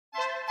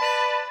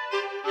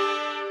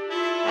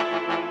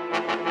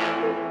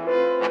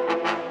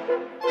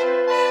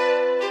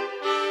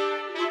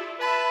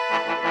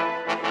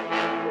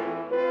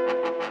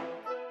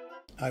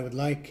would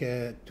like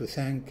to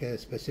thank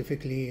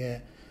specifically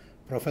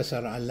Professor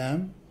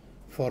Alam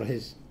for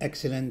his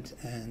excellent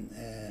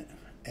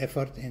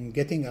effort in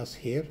getting us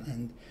here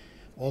and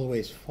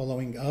always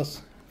following up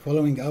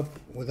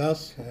with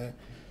us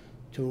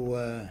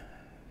to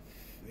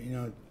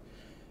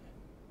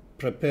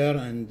prepare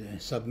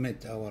and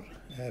submit our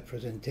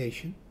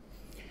presentation.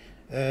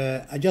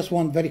 I just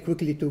want very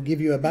quickly to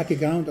give you a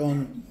background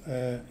on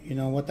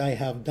what I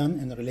have done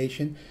in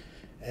relation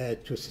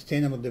to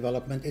sustainable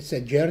development. It's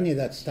a journey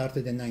that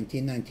started in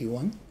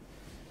 1991,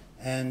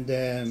 and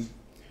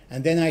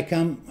then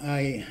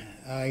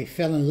I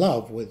fell in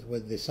love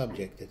with the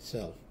subject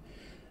itself,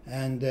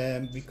 and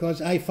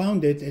because I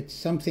found it's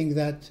something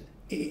that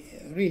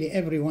really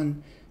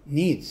everyone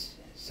needs,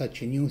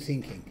 such a new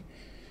thinking.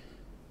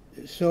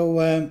 So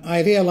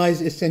I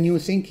realized it's a new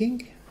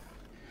thinking.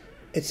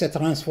 It's a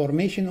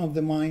transformation of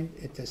the mind.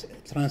 It's a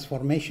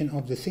transformation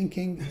of the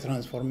thinking, a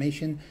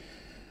transformation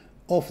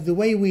of the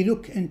way we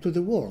look into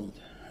the world,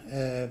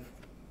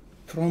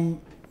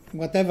 from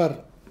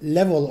whatever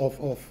level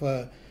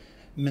of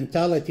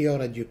mentality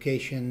or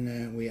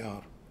education we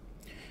are.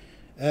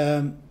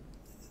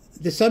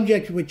 The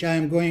subject which I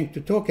am going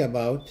to talk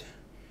about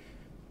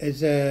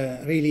is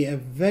really a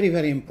very,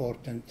 very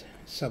important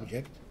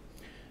subject.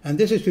 And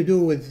this is to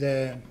do with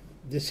the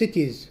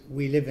cities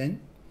we live in,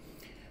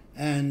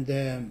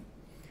 and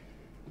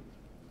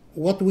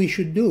what we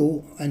should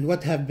do and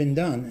what have been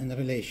done in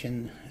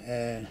relation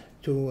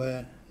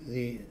to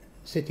the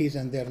cities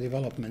and their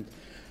development.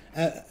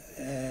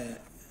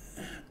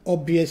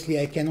 Obviously,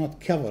 I cannot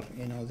cover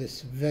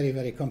this very,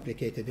 very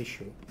complicated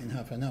issue in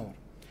half an hour,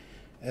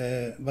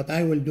 but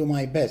I will do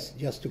my best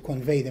just to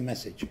convey the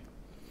message.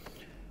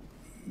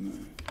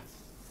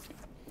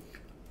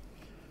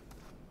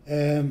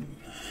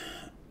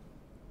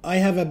 I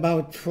have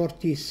about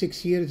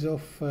 46 years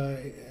of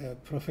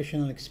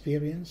professional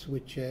experience,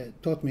 which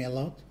taught me a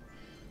lot.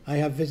 I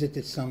have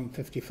visited some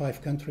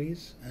 55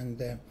 countries,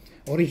 and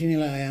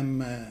originally I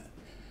am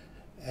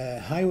a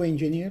highway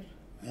engineer,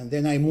 and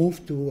then I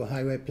moved to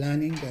highway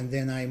planning, and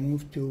then I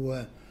moved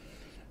to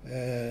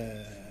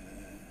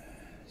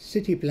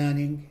city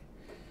planning,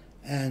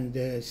 and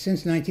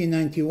since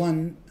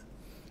 1991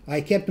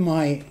 I kept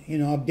my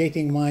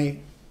updating my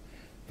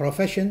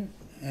profession,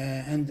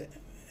 and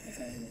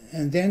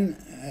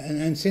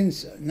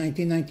since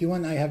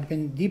 1991 I have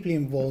been deeply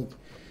involved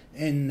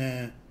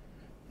in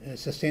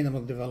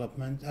sustainable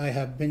development. I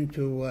have been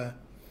to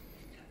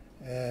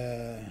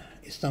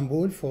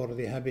Istanbul for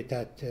the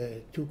Habitat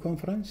 2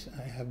 conference.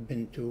 I have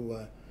been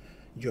to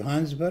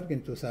Johannesburg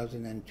in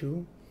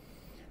 2002.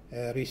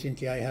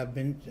 Recently I have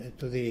been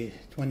to the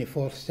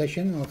 24th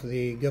session of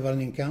the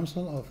Governing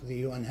Council of the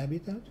UN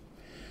Habitat.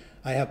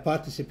 I have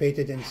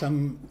participated in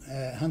some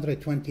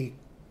 120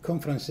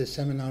 conferences,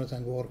 seminars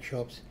and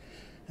workshops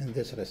in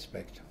this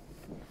respect.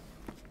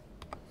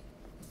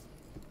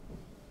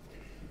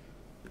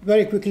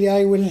 Very quickly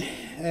I will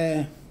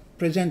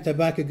present a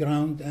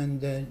background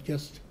and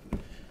just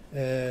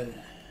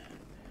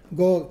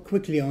go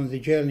quickly on the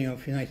journey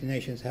of United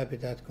Nations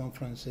Habitat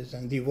conferences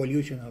and the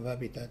evolution of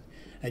Habitat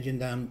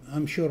agenda.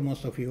 I'm sure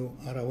most of you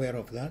are aware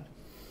of that.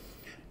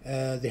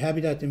 The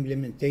Habitat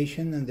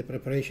implementation and the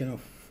preparation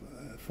of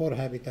for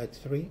Habitat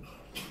 3,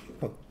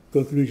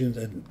 conclusions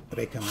and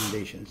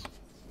recommendations.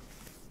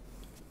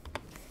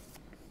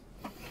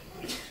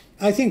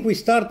 I think we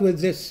start with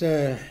this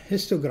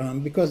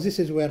histogram because this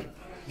is where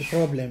the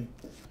problem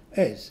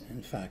is,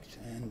 in fact.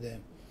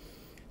 And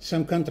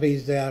some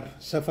countries, they are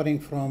suffering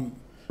from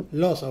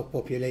loss of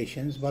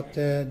populations, but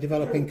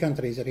developing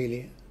countries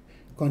really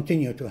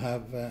continue to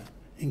have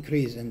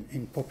increase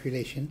in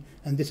population,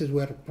 and this is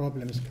where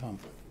problems come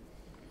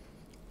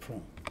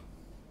from.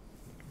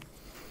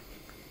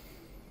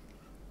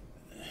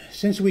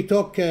 Since we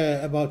talk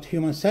about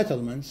human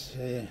settlements,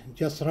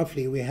 just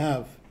roughly we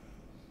have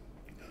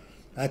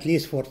at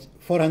least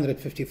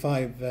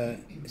 455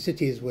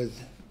 cities with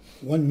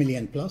 1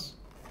 million plus,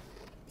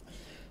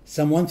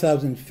 some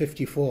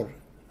 1,054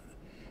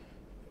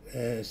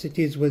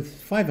 cities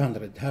with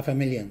half a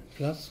million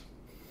plus,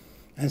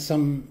 and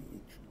some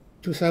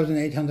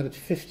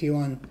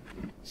 2,851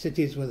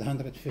 cities with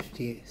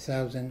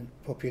 150,000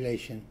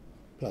 population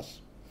plus.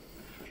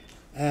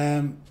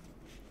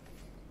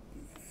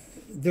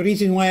 The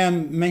reason why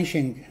I'm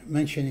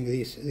mentioning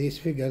these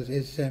figures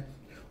is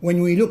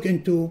when we look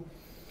into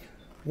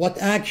what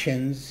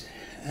actions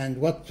and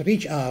what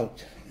reach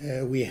out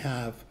we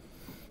have,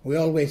 we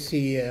always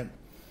see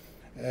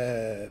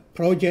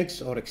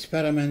projects or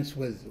experiments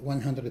with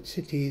 100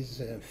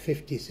 cities,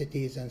 50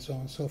 cities, and so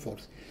on and so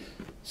forth.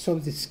 So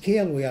the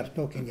scale we are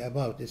talking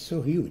about is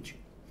so huge.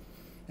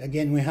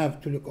 Again, we have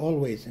to look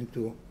always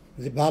into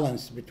the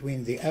balance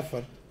between the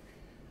effort,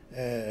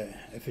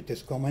 if it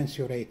is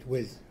commensurate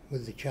with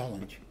the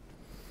challenge.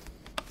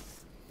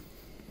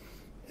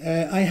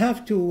 I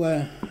have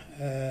to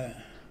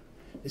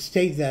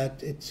state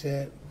that it's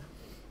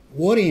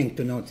worrying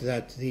to note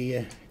that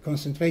the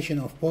concentration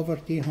of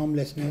poverty,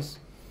 homelessness,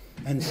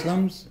 and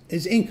slums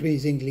is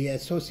increasingly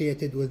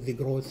associated with the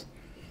growth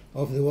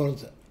of the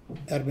world's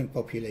urban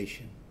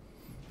population.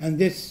 And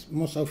this,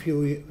 most of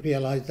you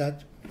realize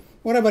that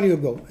wherever you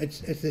go, it's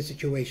the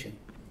situation.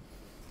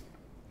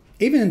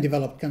 Even in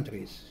developed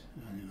countries.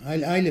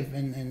 I live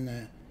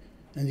in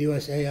the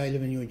USA, I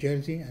live in New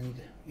Jersey, and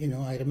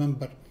I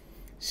remember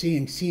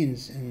seeing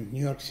scenes in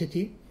New York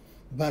City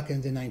back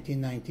in the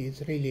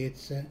 1990s. Really,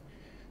 it's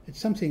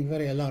something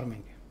very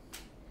alarming.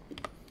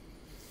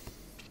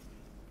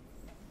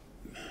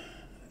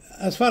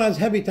 As far as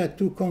Habitat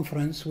 2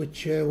 conference,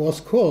 which was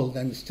called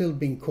and still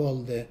being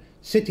called the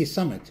City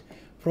Summit,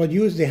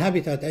 produced the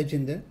Habitat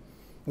Agenda,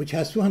 which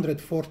has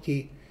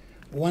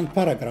 241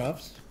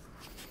 paragraphs.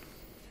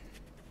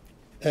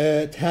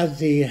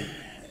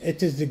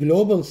 It is the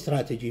global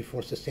strategy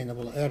for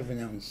sustainable urban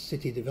and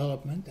city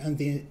development, and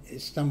the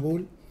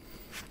Istanbul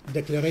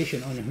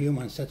Declaration on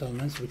Human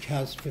Settlements, which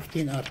has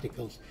 15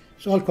 articles.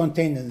 It's all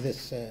contained in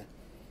this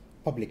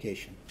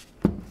publication.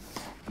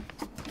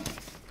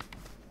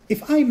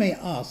 If I may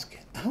ask,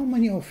 how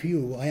many of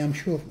you, I am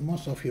sure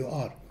most of you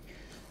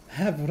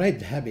have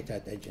read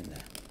Habitat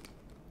Agenda?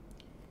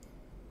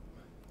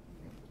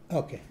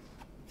 Okay,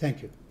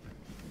 thank you.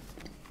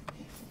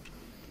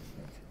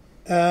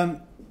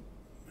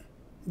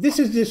 This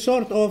is the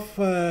sort of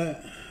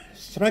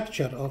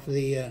structure of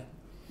the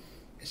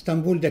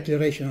Istanbul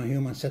Declaration on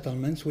Human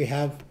Settlements. We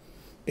have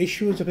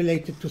issues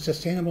related to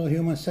sustainable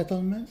human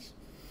settlements.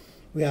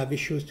 We have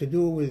issues to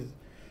do with,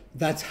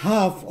 that's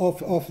half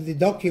of the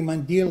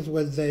document deals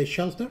with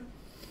shelter.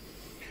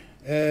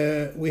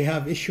 We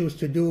have issues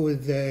to do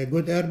with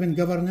good urban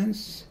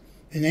governance,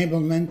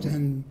 enablement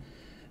and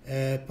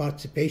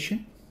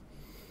participation.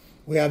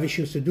 We have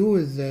issues to do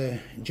with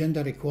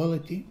gender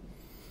equality,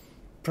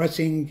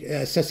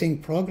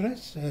 assessing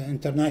progress,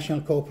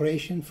 international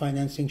cooperation,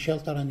 financing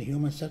shelter and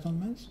human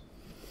settlements.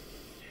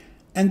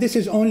 And this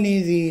is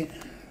only the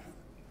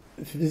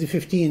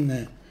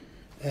 15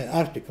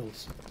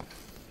 articles.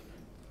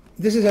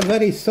 This is a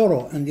very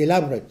thorough and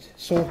elaborate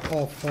sort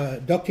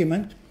of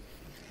document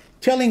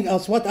telling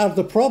us what are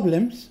the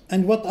problems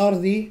and what are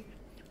the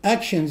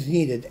actions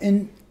needed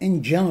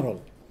in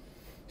general.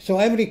 So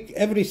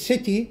every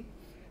city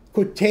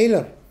could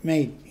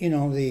tailor-made,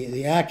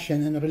 the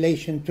action in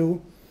relation to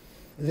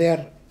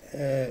their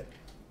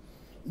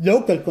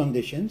local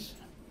conditions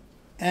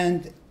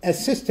and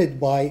assisted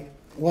by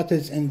what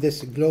is in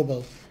this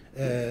global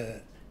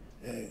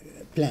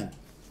plan.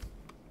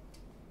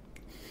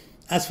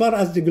 As far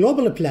as the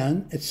global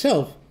plan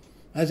itself,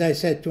 as I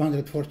said,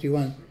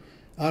 241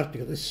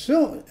 articles,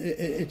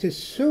 it is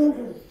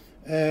so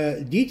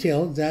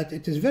detailed that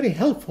it is very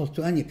helpful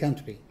to any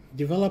country,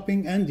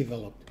 developing and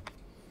developed.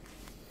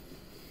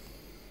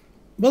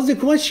 But the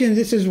question,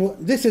 this is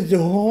the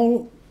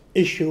whole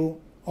issue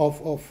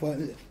of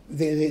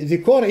the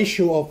core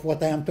issue of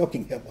what I am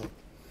talking about.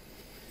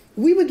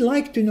 We would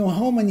like to know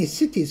how many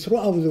cities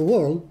throughout the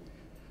world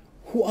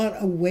who are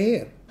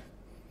aware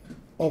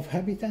of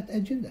Habitat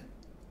Agenda.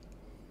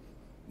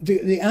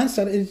 The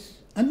answer is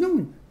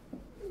unknown.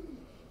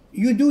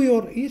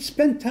 You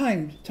spend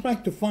time to try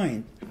to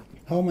find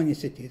how many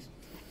cities.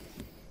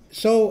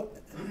 So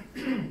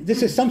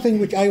this is something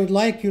which I would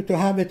like you to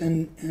have it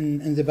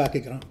in the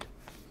background.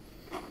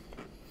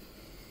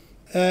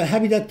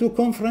 Habitat 2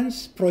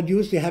 conference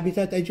produced the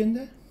Habitat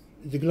Agenda,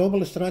 the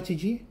global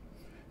strategy.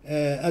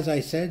 As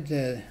I said,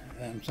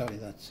 I'm sorry,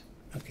 that's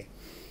okay.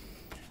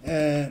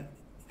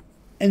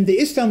 In the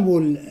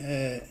Istanbul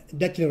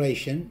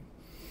Declaration,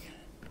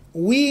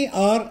 we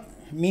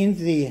means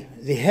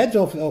the heads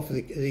of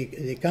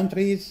the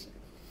countries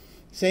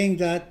saying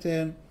that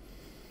and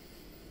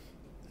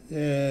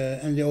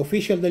the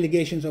official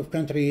delegations of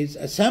countries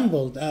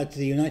assembled at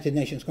the United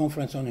Nations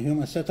Conference on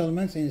Human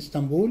Settlements in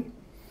Istanbul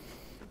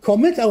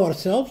commit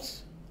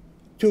ourselves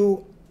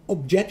to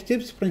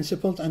objectives,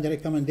 principles, and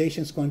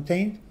recommendations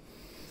contained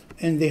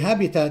in the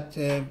Habitat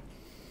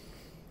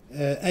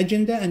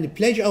Agenda and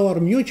pledge our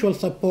mutual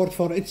support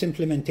for its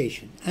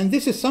implementation. And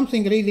this is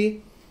something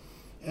really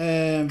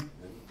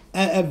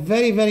a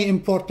very, very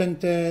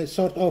important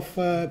sort of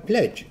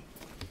pledge.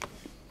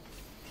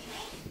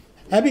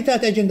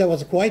 Habitat Agenda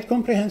was quite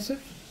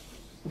comprehensive,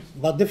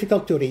 but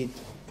difficult to read.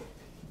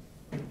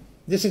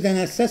 This is an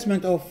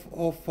assessment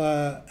of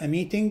a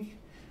meeting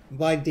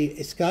by the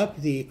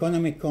ESCAP, the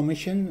Economic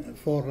Commission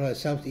for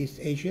Southeast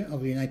Asia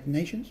of the United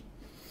Nations.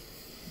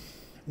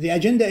 The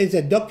agenda is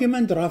a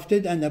document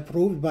drafted and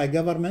approved by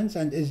governments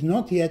and is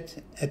not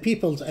yet a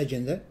people's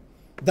agenda.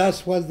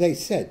 That's what they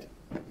said,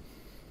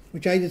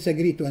 which I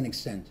disagree to an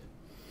extent.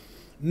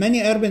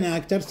 Many urban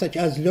actors, such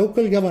as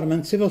local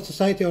governments, civil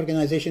society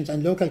organizations,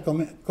 and local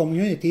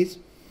communities,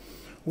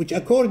 which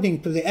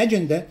according to the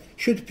agenda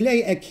should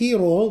play a key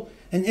role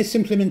in its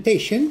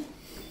implementation,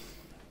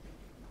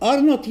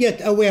 are not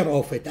yet aware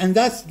of it. And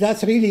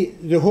that's really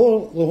the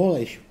whole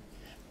issue.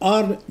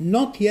 Are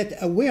not yet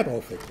aware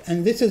of it.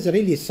 And this is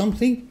really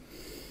something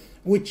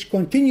which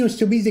continues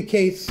to be the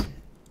case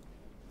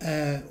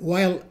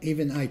while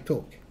even I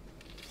talk,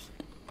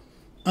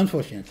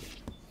 unfortunately.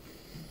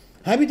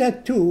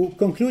 Habitat 2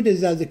 concluded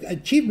that the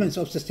achievements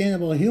of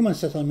sustainable human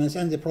settlements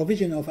and the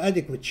provision of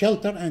adequate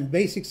shelter and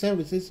basic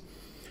services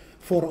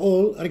for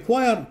all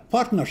require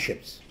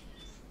partnerships.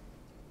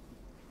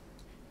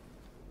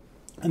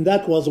 And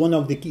that was one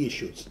of the key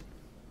issues.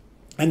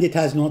 And it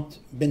has not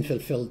been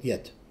fulfilled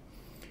yet,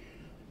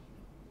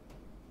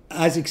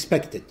 as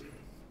expected.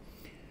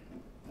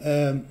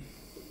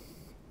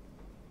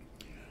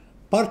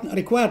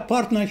 Require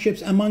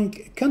partnerships among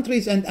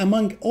countries and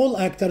among all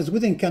actors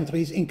within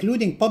countries,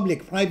 including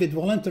public, private,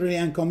 voluntary,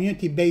 and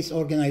community-based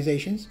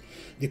organizations,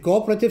 the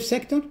cooperative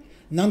sector,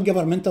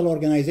 non-governmental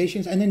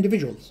organizations, and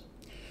individuals.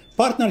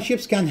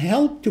 Partnerships can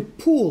help to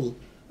pool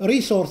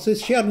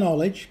resources, share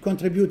knowledge,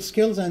 contribute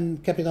skills,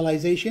 and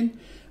capitalization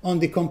on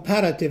the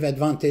comparative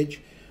advantage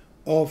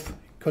of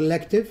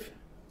collective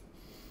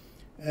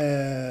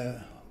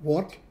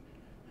work.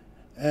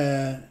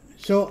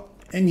 So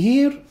in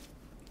here,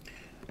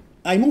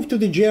 I moved to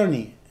the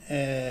journey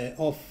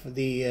of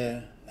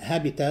the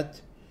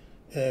Habitat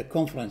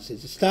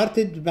conferences. It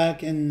started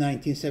back in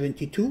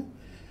 1972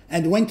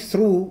 and went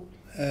through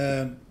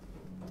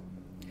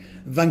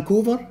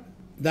Vancouver.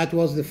 That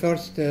was the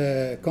first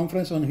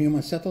conference on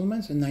human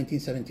settlements in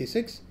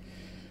 1976.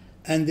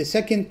 And the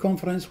second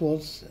conference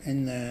was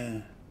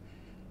in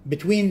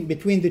between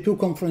the two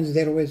conferences.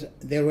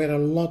 There were a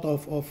lot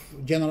of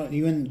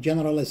UN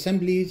General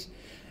Assemblies,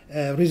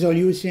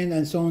 resolution,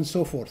 and so on and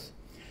so forth.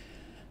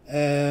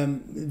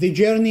 The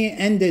journey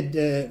ended,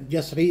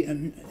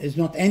 is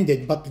not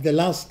ended, but the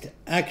last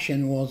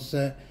action was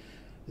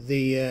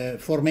the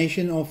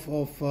formation of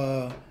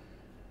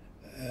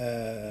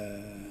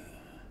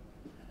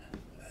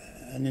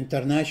an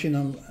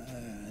international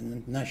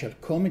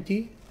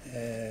committee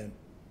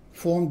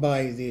formed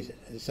by the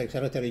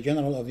Secretary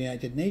General of the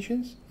United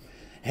Nations,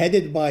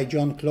 headed by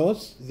John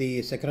Claus, the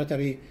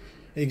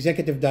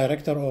Executive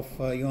Director of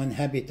UN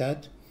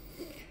Habitat,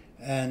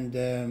 and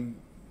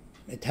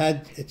it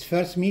had its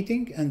first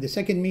meeting, and the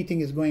second meeting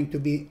is going to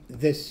be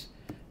this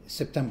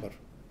September.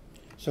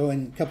 So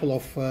in a couple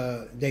of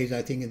days,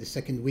 I think in the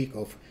second week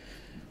of,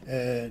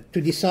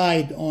 to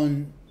decide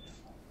on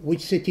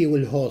which city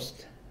will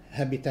host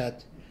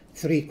Habitat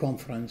 3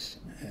 conference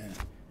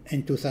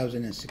in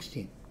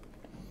 2016.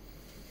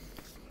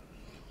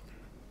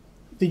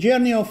 The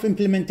journey of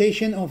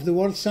implementation of the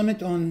World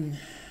Summit on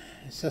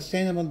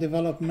Sustainable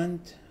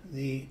Development,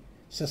 the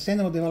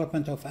Sustainable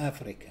Development of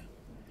Africa.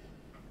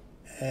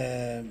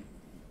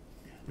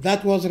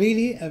 That was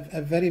really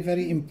a very,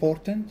 very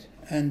important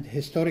and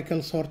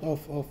historical sort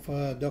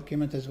of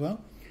document as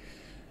well.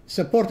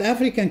 Support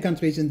African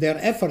countries in their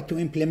effort to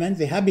implement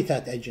the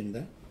Habitat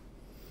Agenda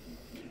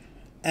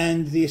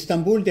and the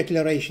Istanbul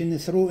Declaration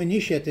through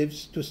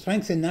initiatives to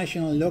strengthen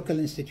national and local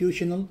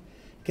institutional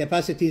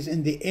capacities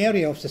in the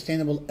area of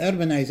sustainable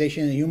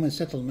urbanization and human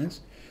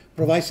settlements,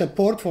 provide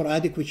support for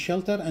adequate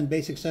shelter and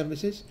basic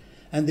services,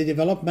 and the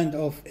development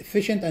of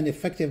efficient and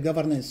effective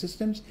governance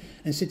systems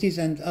in cities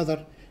and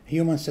other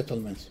human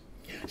settlements.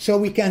 So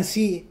we can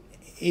see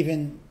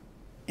even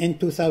in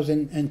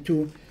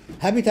 2002,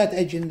 Habitat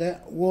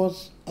Agenda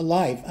was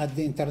alive at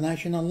the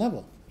international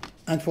level.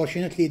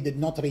 Unfortunately, it did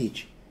not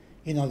reach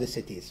the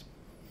cities.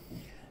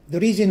 The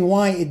reason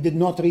why it did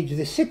not reach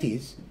the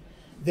cities,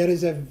 there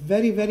is a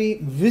very, very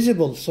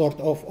visible sort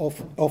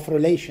of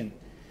relation.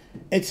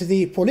 It's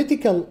the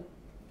political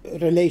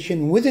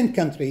relation within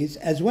countries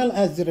as well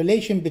as the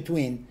relation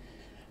between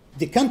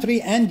the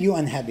country and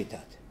UN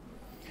Habitat.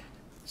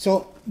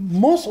 So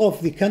most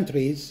of the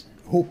countries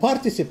who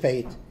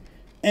participate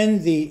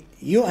in the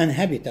UN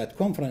Habitat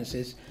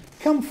conferences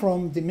come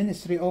from the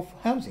Ministry of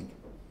Housing.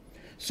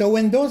 So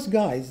when those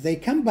guys, they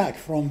come back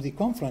from the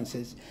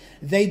conferences,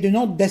 they do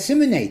not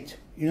disseminate,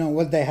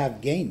 what they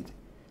have gained.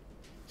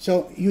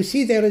 So you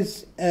see there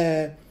is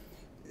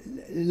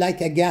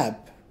like a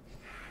gap.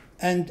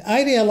 And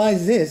I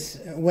realized this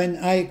when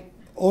I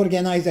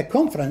organized a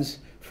conference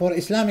for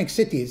Islamic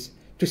cities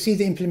to see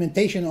the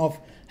implementation of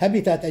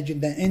Habitat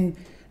Agenda in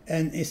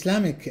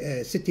Islamic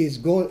cities,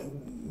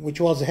 which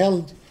was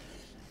held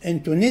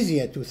in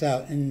Tunisia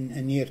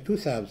in year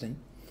 2000.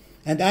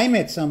 And I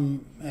met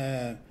some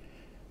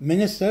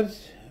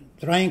ministers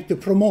trying to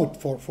promote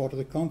for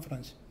the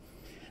conference.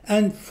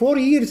 And 4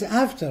 years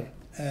after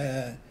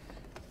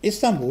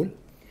Istanbul,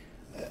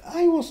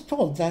 I was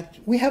told that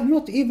we have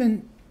not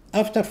even,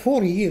 after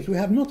 4 years, we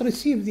have not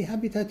received the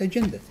Habitat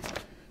Agenda,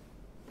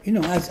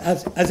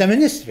 as a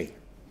ministry,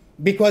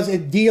 because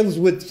it deals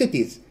with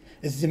cities.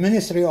 It's the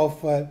Ministry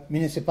of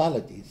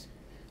Municipalities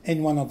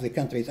in one of the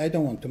countries. I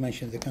don't want to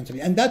mention the country.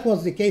 And that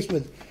was the case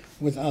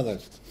with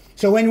others.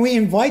 So when we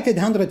invited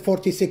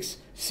 146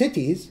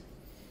 cities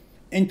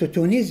into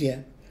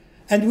Tunisia,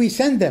 and we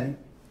sent them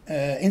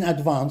in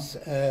advance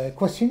a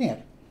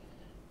questionnaire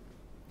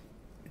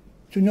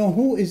to know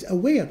who is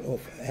aware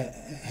of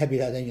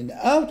Habitat Agenda.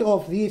 Out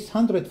of these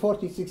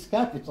 146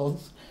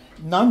 capitals,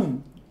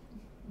 none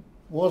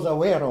was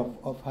aware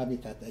of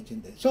Habitat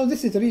Agenda. So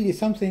this is really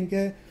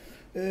something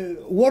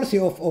worthy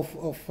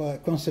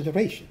of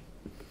consideration.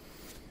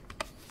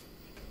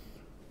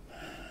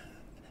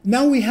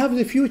 Now we have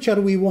the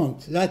future we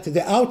want, that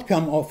the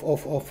outcome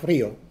of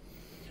Rio,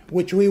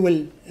 which we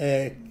will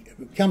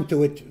come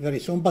to it very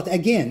soon. But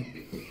again,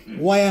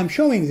 why I'm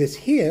showing this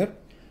here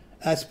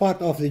as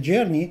part of the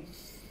journey,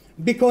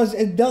 because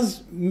it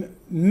does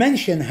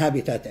mention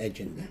habitat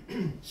agenda.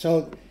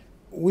 So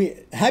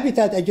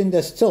habitat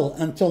agenda still,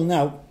 until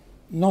now,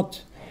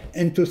 not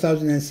in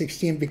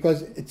 2016,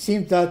 because it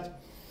seems that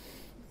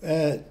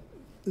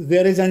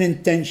there is an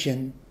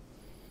intention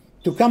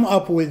to come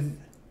up with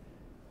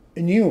a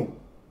new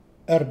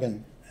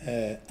urban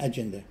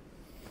agenda.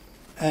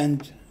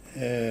 And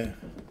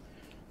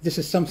this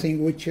is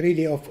something which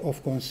really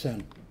of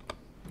concern.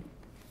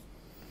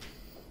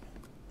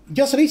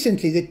 Just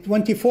recently, the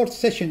 24th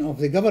session of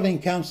the Governing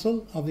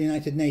Council of the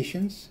United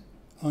Nations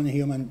on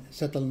Human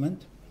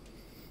Settlement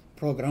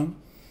Program,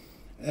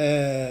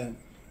 there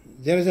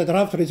is a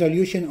draft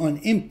resolution on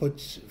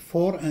inputs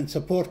for and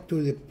support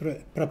to the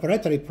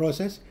preparatory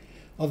process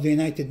of the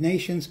United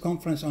Nations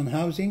Conference on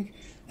Housing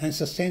and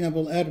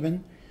Sustainable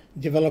Urban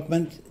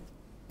Development,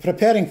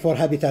 preparing for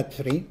Habitat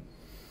 3.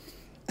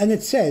 And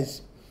it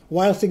says,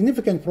 while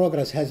significant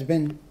progress has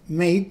been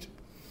made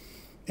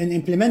in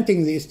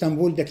implementing the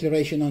Istanbul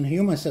Declaration on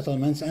Human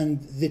Settlements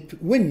and the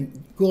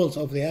twin goals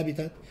of the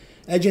Habitat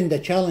Agenda,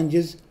 the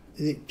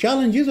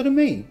challenges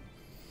remain,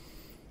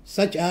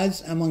 such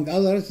as, among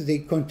others, the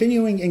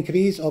continuing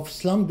increase of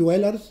slum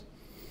dwellers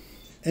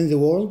in the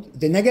world,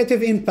 the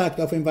negative impact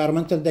of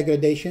environmental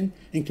degradation,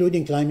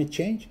 including climate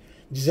change,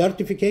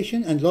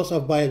 desertification, and loss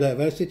of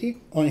biodiversity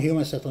on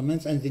human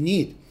settlements, and the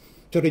need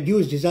to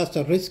reduce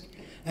disaster risk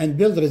and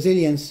build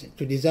resilience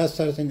to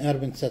disasters in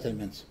urban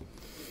settlements.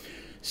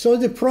 So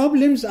the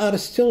problems are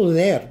still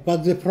there,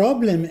 but the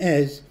problem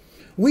is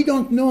we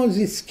don't know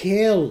the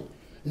scale,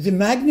 the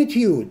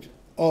magnitude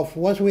of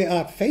what we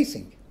are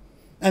facing.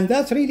 And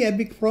that's really a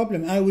big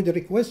problem. I would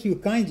request you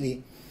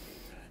kindly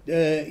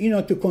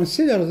to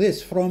consider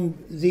this from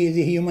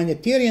the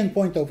humanitarian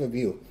point of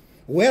view.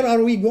 Where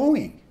are we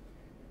going?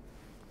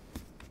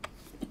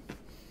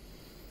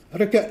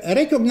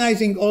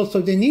 Recognizing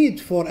also the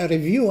need for a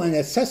review and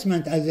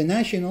assessment at the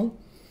national,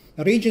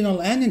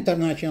 regional, and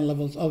international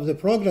levels of the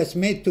progress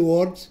made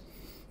towards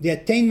the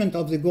attainment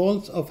of the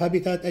goals of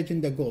Habitat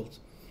Agenda goals,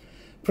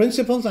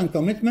 principles and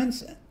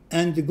commitments,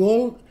 and the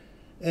global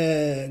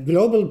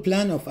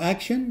plan of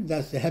action,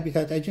 that's the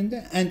Habitat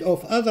Agenda, and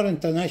of other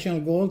international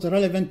goals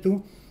relevant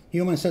to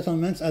human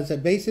settlements as a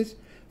basis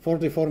for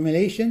the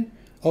formulation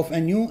of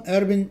a new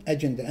urban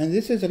agenda. And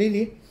this is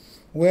really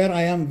where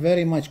I am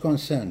very much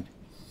concerned,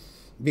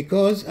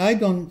 because I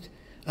don't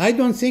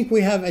think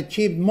we have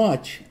achieved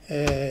much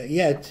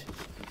yet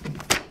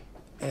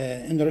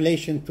in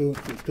relation to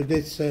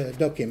this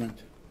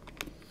document.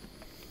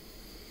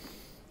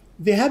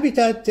 The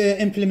Habitat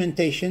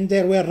implementation,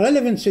 there were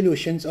relevant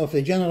solutions of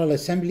the General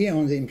Assembly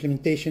on the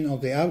implementation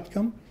of the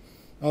outcome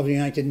of the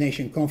United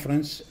Nations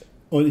Conference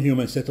on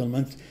Human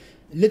Settlements.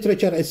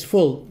 Literature is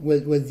full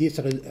with these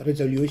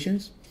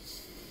resolutions.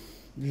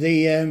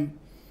 When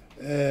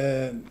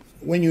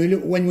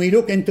we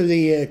look into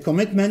the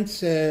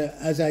commitments,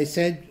 as I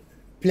said,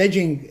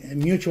 pledging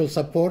mutual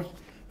support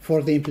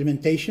for the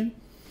implementation,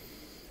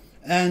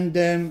 and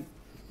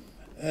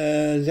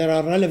there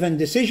are relevant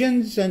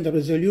decisions and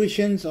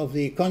resolutions of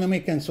the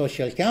Economic and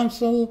Social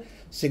Council.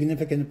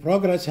 Significant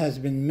progress has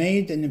been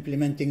made in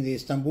implementing the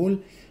Istanbul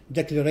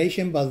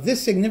Declaration, but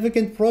this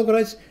significant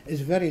progress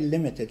is very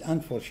limited,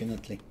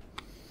 unfortunately.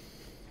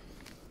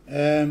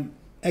 Again,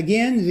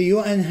 the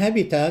UN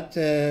Habitat,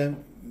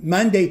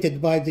 mandated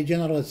by the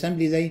General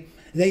Assembly,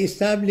 they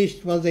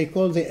established what they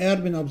call the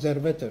urban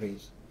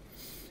observatories.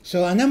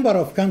 So a number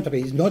of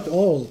countries, not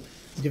all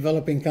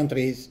developing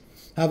countries,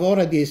 have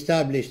already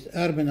established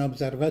urban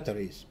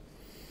observatories.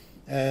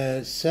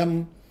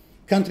 Some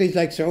countries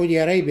like Saudi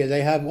Arabia,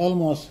 they have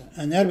almost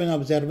an urban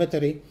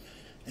observatory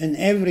in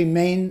every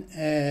main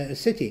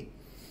city.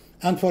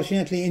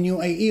 Unfortunately, in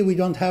UAE, we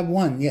don't have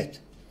one yet.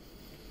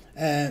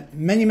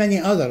 Many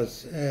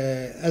others,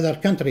 other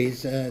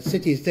countries,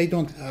 cities, they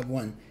don't have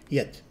one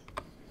yet.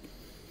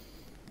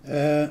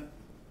 The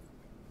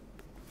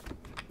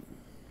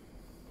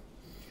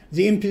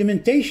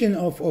implementation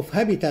of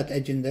Habitat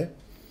Agenda,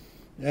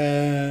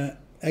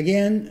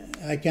 again,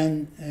 I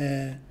can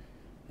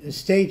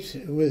state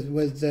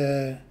with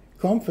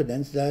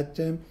confidence that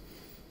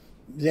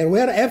there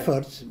were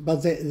efforts,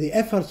 but the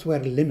efforts were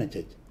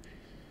limited.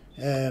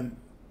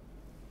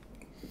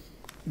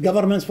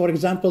 Governments, for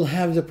example,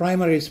 have the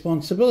primary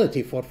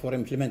responsibility for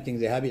implementing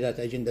the Habitat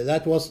Agenda.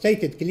 That was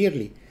stated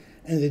clearly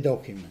in the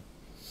document.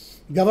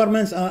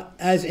 Governments are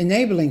as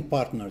enabling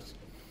partners,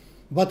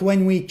 but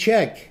when we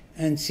check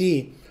and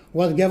see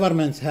what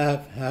governments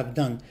have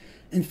done,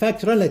 in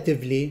fact,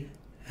 relatively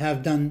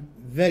have done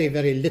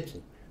very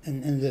little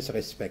in this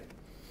respect.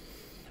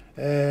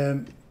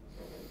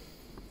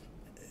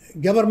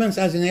 Governments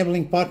as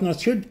enabling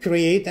partners should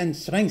create and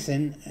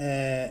strengthen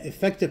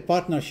effective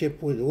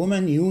partnership with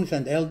women, youth,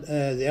 and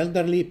the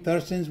elderly,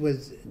 persons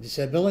with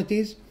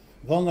disabilities,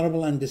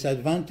 vulnerable and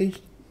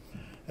disadvantaged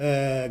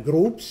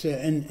groups,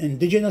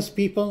 indigenous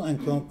people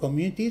and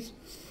communities,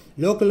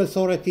 local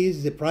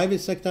authorities, the private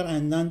sector,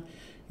 and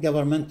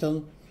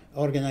non-governmental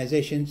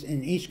organizations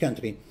in each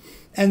country.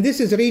 And this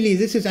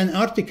is an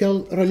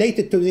article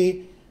related to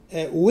the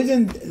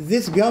within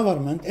this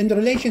government in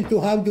relation to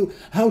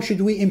how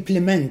should we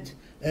implement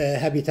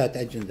Habitat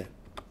Agenda.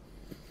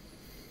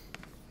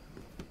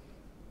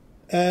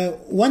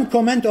 One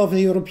comment of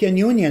the European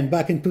Union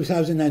back in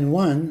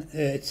 2001,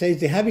 it says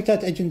the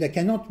Habitat Agenda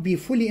cannot be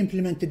fully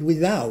implemented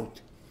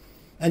without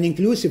an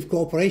inclusive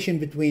cooperation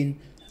between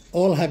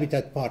all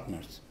habitat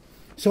partners.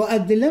 So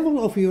at the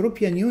level of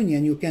European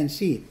Union, you can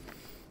see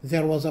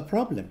there was a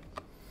problem.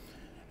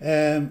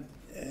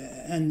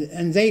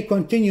 And they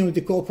continue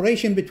the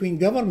cooperation between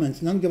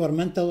governments,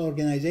 non-governmental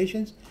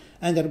organizations,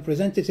 and the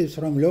representatives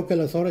from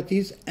local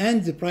authorities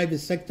and the private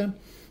sector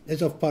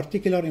is of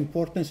particular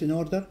importance in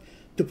order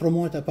to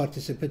promote a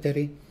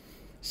participatory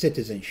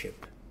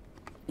citizenship.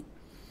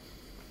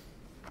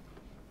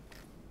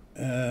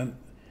 In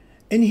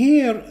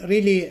here,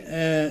 really,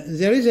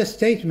 there is a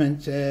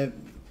statement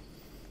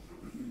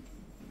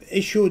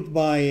issued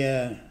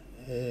by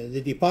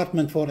the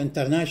Department for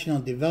International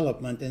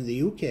Development in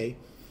the UK,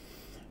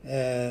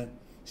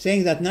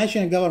 saying that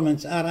national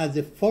governments are at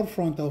the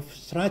forefront of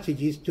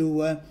strategies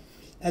to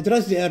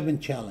address the urban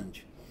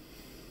challenge.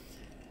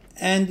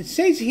 And it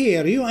says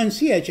here,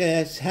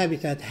 UNCHS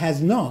Habitat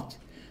has not,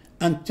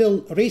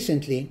 until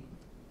recently,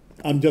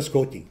 I'm just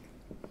quoting,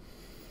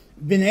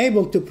 been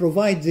able to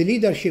provide the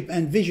leadership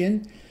and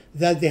vision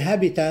that the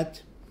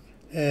Habitat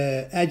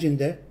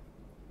Agenda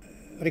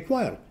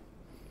required.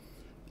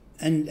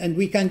 And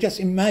we can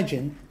just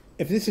imagine,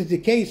 if this is the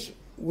case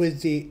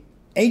with the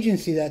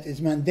agency that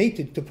is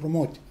mandated to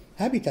promote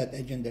Habitat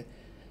Agenda,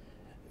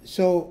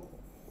 so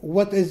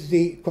what is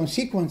the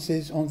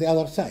consequences on the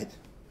other side?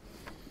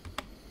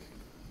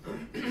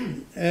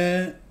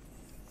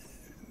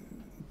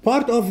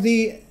 Part of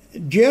the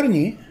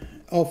journey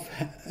of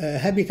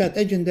Habitat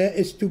Agenda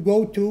is to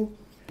go to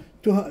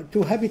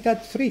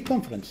Habitat 3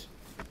 conference.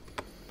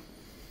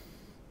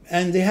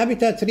 And the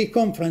Habitat 3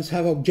 conference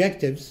have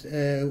objectives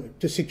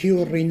to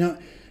secure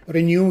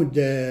renewed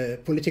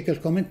political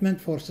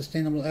commitment for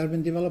sustainable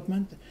urban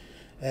development,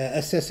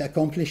 assess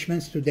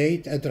accomplishments to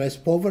date, address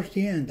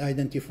poverty, and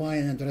identify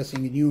and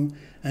addressing new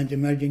and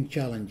emerging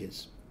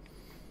challenges.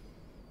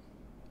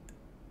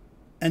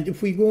 And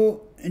if we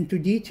go into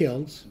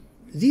details,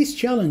 these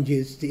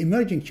challenges, the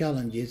emerging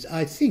challenges,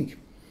 I think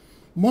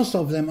most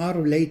of them are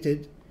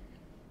related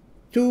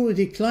to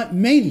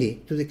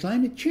mainly to the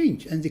climate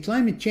change. And the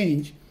climate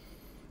change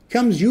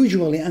comes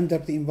usually under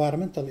the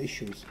environmental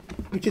issues,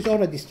 which is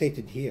already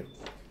stated here.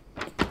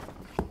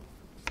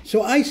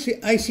 So I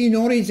see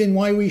no reason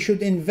why we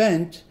should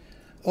invent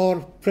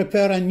or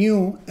prepare a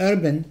new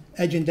urban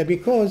agenda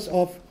because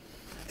of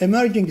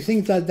emerging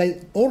things that are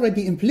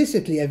already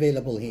implicitly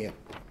available here.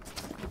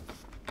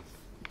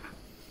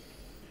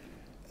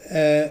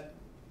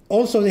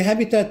 Also, the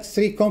Habitat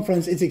 3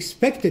 conference is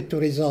expected to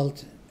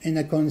result in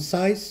a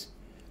concise,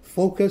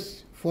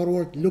 focused,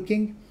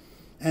 forward-looking,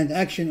 and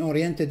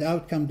action-oriented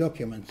outcome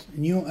document,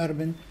 new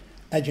urban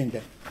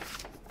agenda.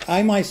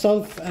 I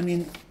myself,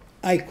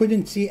 I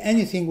couldn't see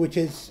anything which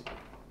is,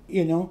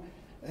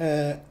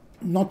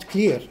 not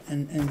clear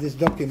in this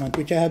document,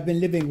 which I have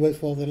been living with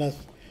for the last,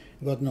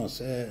 God knows,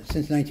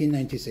 since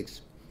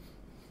 1996.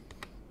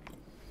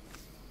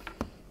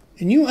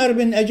 A new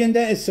urban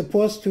agenda is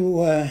supposed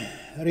to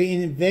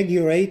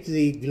reinvigorate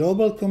the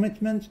global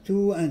commitment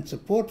to and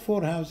support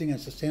for housing and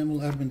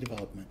sustainable urban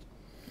development.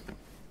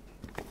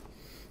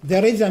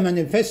 There is a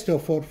manifesto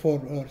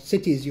for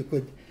cities, you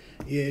could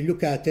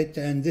look at it,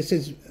 and this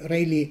is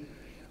really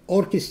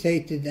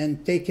orchestrated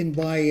and taken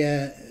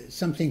by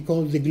something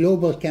called the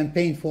Global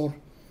Campaign for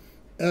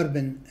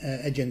Urban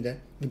Agenda,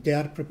 which they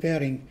are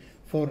preparing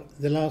for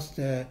the last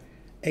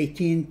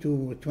 18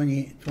 to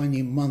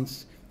 20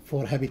 months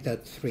for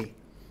Habitat 3.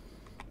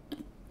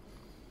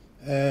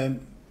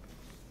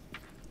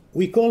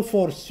 We call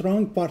for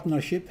strong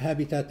partnership,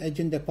 Habitat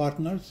Agenda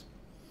partners,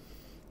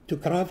 to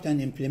craft and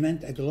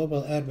implement a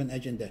global urban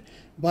agenda.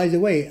 By the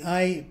way,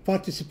 I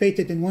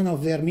participated in one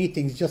of their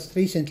meetings just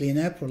recently in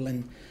April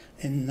in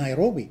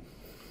Nairobi.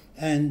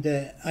 And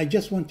I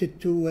just wanted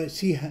to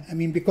see,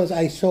 because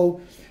I saw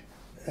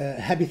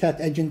Habitat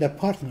Agenda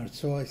partners,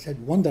 so I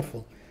said,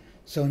 wonderful.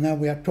 So now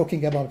we are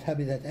talking about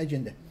Habitat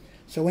Agenda.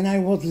 So when I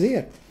was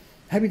there,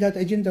 Habitat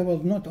Agenda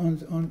was not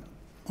on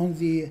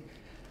the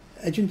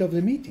agenda of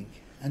the meeting.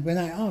 And when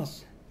I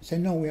asked, I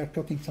said, no, we are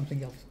talking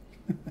something else.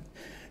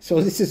 So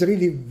this is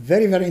really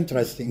very, very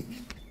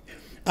interesting.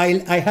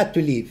 I had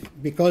to leave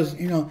because,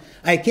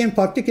 I came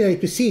particularly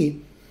to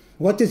see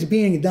what is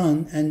being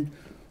done and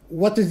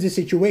what is the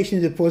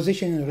situation, the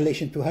position in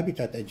relation to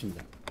Habitat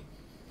Agenda.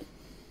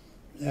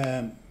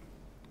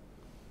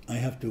 I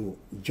have to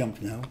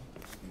jump now,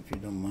 if you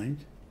don't mind.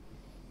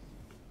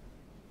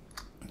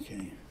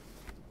 Okay.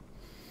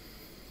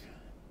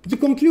 The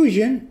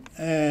conclusion,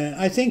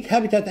 I think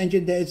Habitat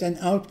Agenda is an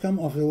outcome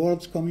of the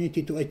world's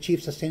community to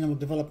achieve sustainable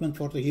development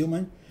for the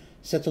human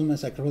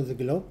settlements across the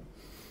globe.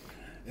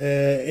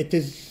 It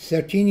is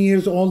 13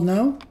 years old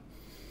now.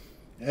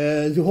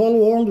 The whole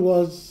world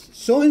was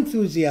so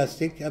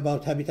enthusiastic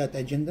about Habitat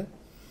Agenda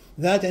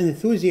that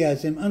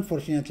enthusiasm,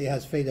 unfortunately,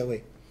 has faded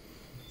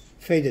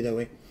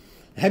away.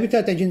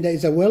 Habitat Agenda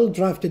is a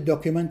well-drafted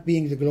document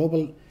being the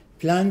global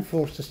plan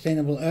for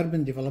sustainable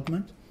urban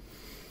development,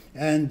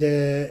 and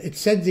it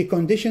sets the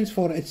conditions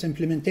for its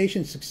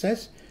implementation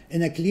success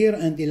in a clear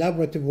and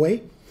elaborative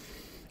way.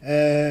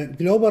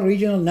 Global,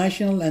 regional,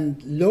 national,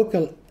 and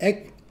local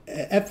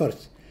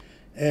efforts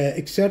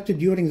exerted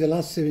during the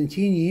last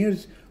 17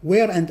 years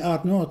were and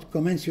are not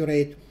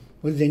commensurate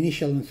with the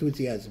initial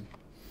enthusiasm.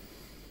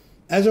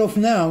 As of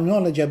now,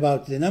 knowledge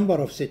about the number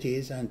of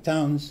cities and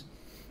towns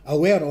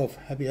aware of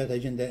Habitat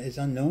Agenda is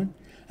unknown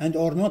and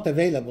or not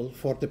available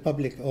for the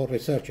public or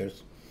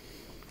researchers.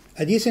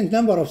 A decent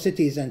number of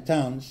cities and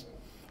towns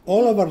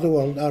all over the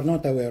world are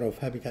not aware of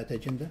Habitat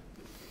Agenda.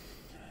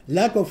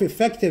 Lack of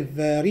effective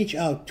reach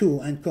out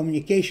to and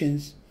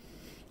communications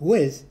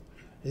with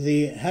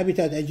the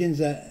Habitat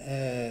Agenda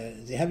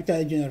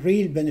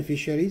real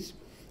beneficiaries,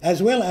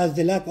 as well as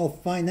the lack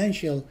of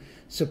financial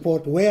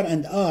support were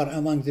and are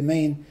among the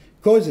main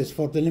causes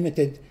for the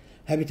limited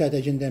Habitat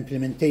Agenda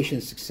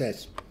implementation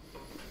success.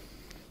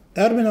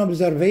 Urban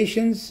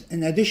observations,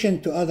 in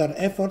addition to other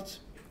efforts,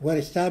 were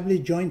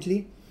established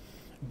jointly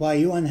by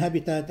UN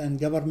Habitat and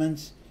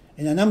governments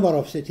in a number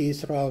of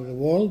cities throughout the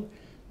world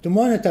to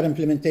monitor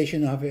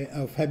implementation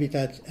of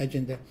Habitat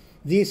Agenda.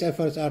 These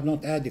efforts are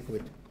not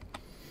adequate.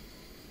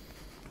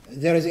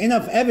 There is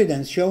enough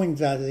evidence showing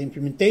that the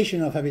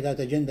implementation of Habitat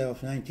Agenda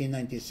of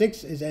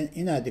 1996 is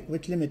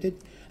inadequate,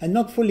 limited, and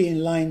not fully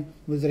in line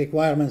with the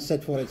requirements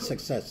set for its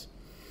success.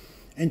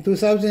 In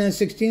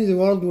 2016, the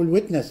world will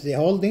witness the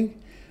holding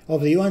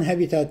of the UN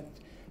Habitat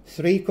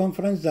 3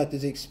 conference that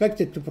is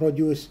expected to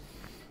produce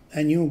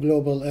a new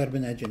global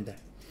urban agenda.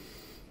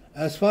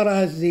 As far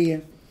as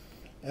the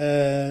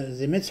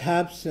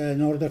mishaps,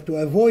 in order to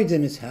avoid the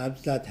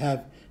mishaps that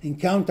have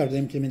encountered the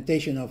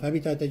implementation of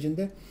Habitat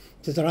Agenda,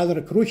 it is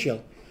rather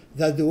crucial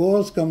that the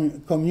world's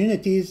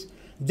communities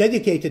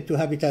dedicated to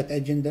Habitat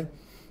Agenda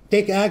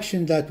take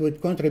action that would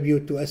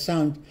contribute to a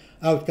sound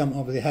outcome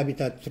of the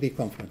Habitat 3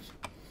 conference.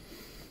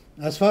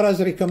 As far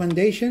as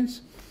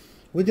recommendations,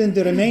 within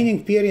the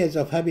remaining periods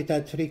of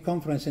Habitat 3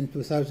 conference in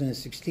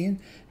 2016,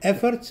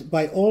 efforts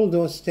by all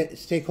those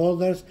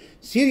stakeholders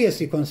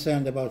seriously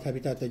concerned about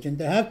Habitat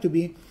Agenda have to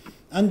be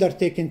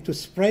undertaken to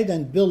spread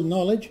and build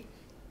knowledge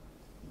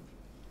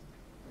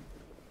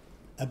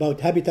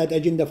about Habitat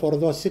Agenda for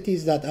those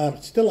cities that are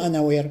still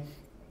unaware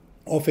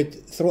of it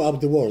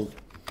throughout the world.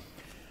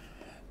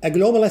 A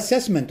global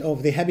assessment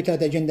of the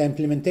Habitat Agenda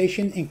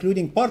implementation,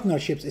 including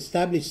partnerships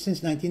established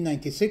since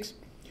 1996,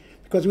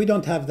 because we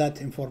don't have that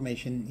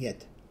information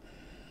yet.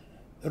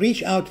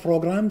 Reach out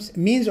programs,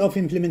 means of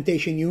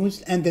implementation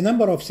used, and the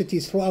number of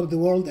cities throughout the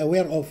world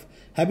aware of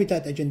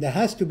Habitat Agenda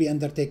has to be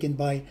undertaken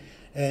by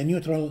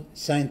neutral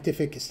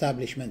scientific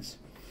establishments.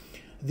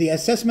 The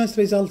assessment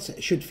results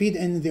should feed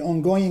in the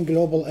ongoing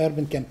global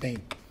urban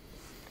campaign.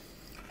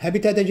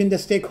 Habitat Agenda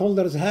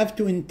stakeholders have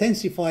to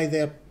intensify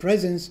their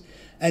presence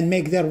and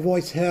make their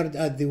voice heard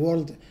at the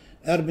World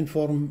Urban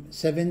Forum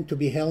 7 to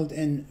be held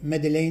in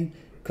Medellin,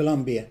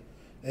 Colombia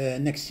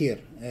next year,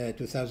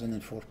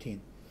 2014.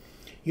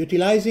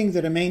 Utilizing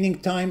the remaining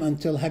time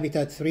until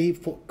Habitat 3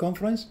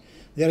 conference,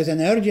 there is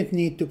an urgent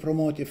need to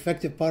promote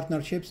effective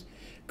partnerships,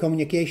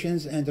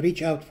 communications, and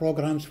reach out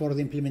programs for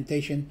the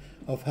implementation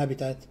of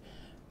Habitat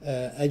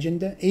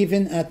Agenda,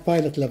 even at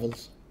pilot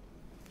levels.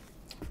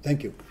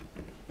 Thank you.